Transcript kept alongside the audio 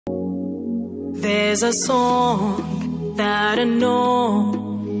There's a song that I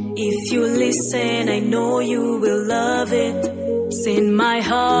know. If you listen, I know you will love it. It's in my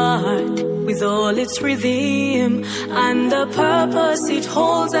heart with all its rhythm and the purpose it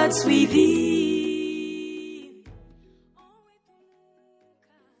holds that's within.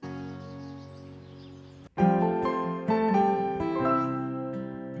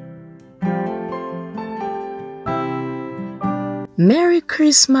 Merry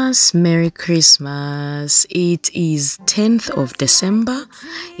Christmas, Merry Christmas. It is 10th of December.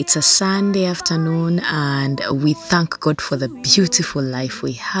 It's a Sunday afternoon and we thank God for the beautiful life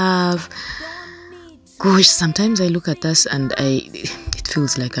we have. Gosh, sometimes I look at us and it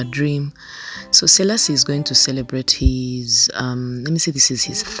feels like a dream. So Selassie is going to celebrate his, this is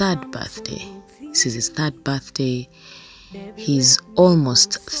his third birthday. This is his third birthday. He's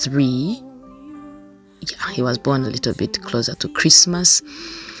almost 3. Yeah, he was born a little bit closer to Christmas.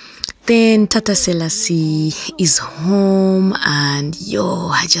 Then Tata Selassie is home and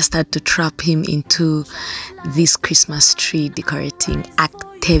I just had to trap him into this Christmas tree decorating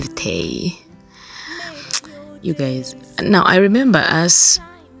activity. You guys, now I remember us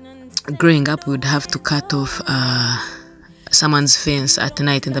growing up, we would have to cut off someone's fence at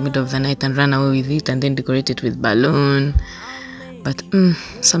night in the middle of the night and run away with it and then decorate it with balloon. But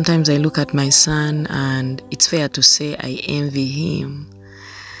sometimes I look at my son and it's fair to say I envy him.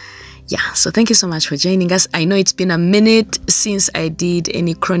 Yeah, so thank you so much for joining us. I know it's been a minute since I did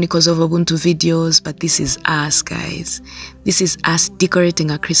any Chronicles of Obuntu videos, but this is us, guys. This is us decorating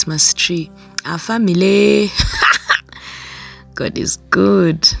a Christmas tree. Our family. God is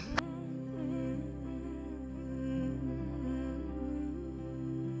good.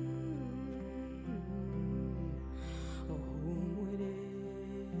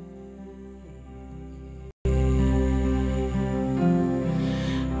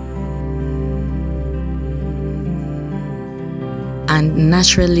 And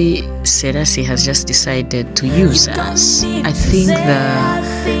naturally, Selassie has just decided to use us. I think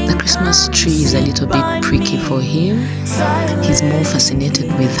the Christmas tree is a little bit pricky for him. He's more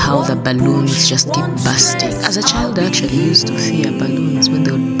fascinated with how the balloons just keep bursting. As a child, I actually used to fear balloons. When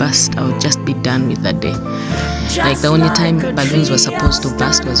they would burst, I would just be done with the day. Like the only time balloons were supposed to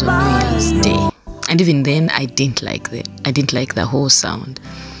burst was on New Year's Day. And even then, I didn't like the whole sound.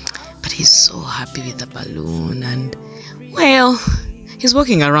 But he's so happy with the balloon and, well, he's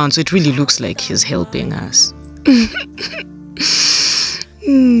walking around, so it really looks like he's helping us.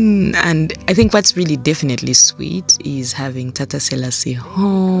 And I think what's really definitely sweet is having Tata Selassie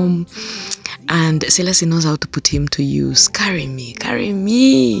home. And Selassie knows how to put him to use. Carry me,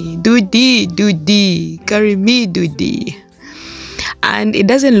 doody, carry me, doody. And it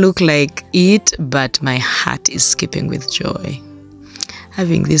doesn't look like it, but my heart is skipping with joy.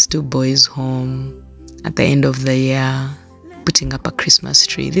 Having these 2 boys home at the end of the year, putting up a Christmas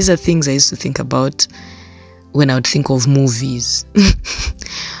tree. These are things I used to think about when I would think of movies.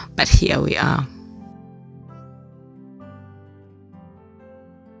 But here we are.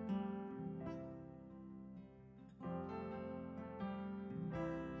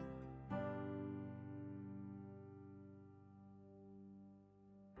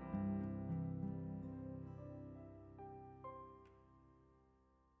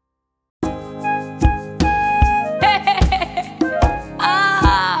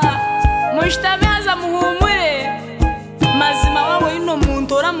 Mushtameza muhumure mazima wawe ino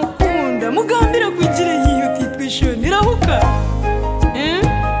muntu oramukunda mugambira kwigire yiyo titwisho nirahuka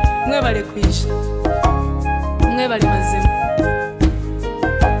mwe bale kwisha mwe bale mazima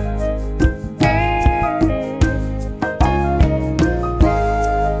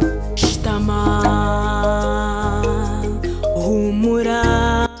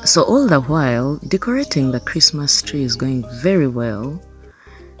So all the while, decorating the Christmas tree is going very well.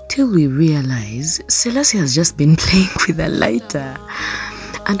 Till we realize Selassie has just been playing with a lighter,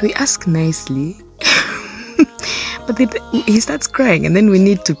 and we ask nicely, but he starts crying, and then we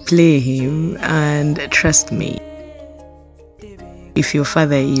need to play him. And trust me, if your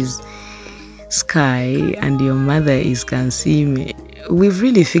father is Sky and your mother is Kansime, we've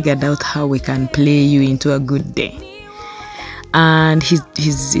really figured out how we can play you into a good day. And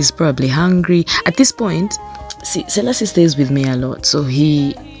he's probably hungry at this point. See, Selassie stays with me a lot, so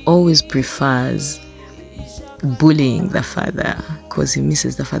he always prefers bullying the father because he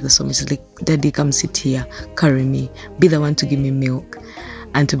misses the father so much. He's like, Daddy, come sit here, carry me, be the one to give me milk.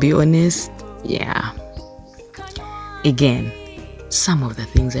 And to be honest, yeah, again, some of the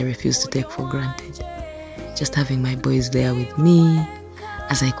things I refuse to take for granted. Just having my boys there with me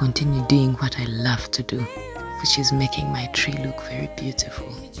as I continue doing what I love to do, which is making my tree look very beautiful.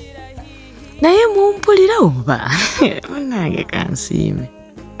 naye mumpulira oba onange kansiime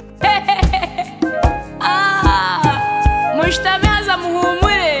mushitame haza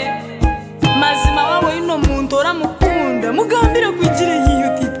muhumure mazima wawe ino muntu oramukunda mugambire kugira yiyo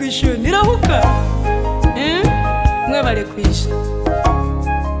titwishoni irahuka mwebale kwisha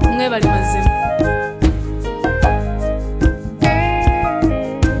mwebale mazima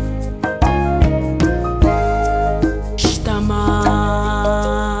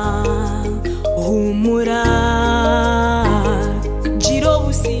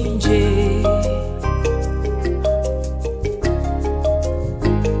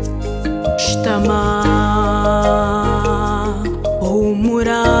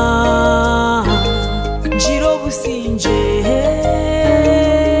humura jiro businje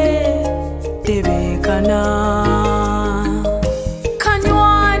tebekana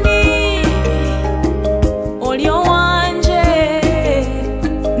kanywani olio wanje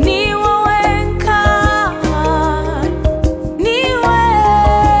niwe wenka niwe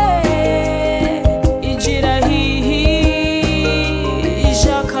ijira hihi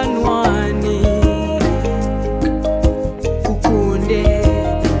ijakanwani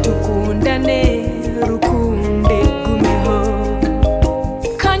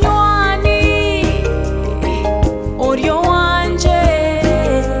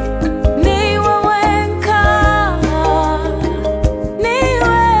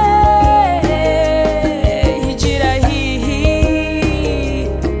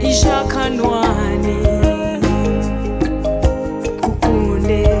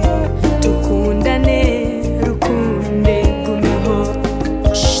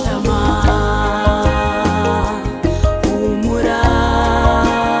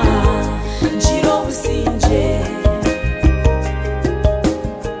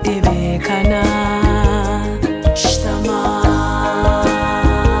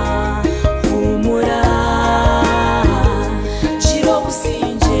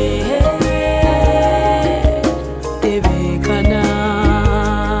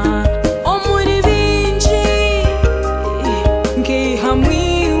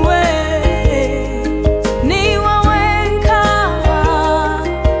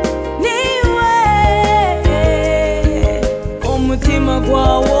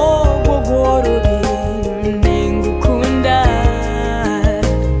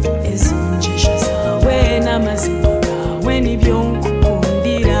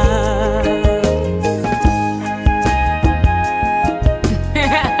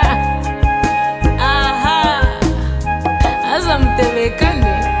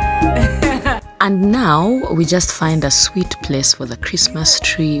And now we just find a sweet place for the Christmas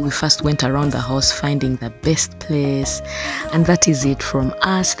tree. We first went around the house finding the best place, and that is it from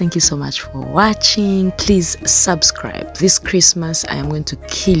us. Thank you so much for watching. Please subscribe. This Christmas I am going to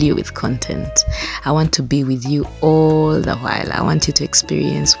kill you with content. I want to be with you all the while. I want you to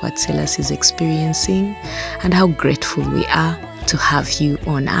experience what Silas is experiencing and how grateful we are to have you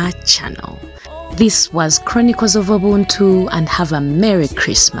on our channel. This was Chronicles of Obuntu, and have a Merry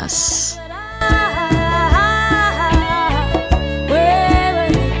Christmas.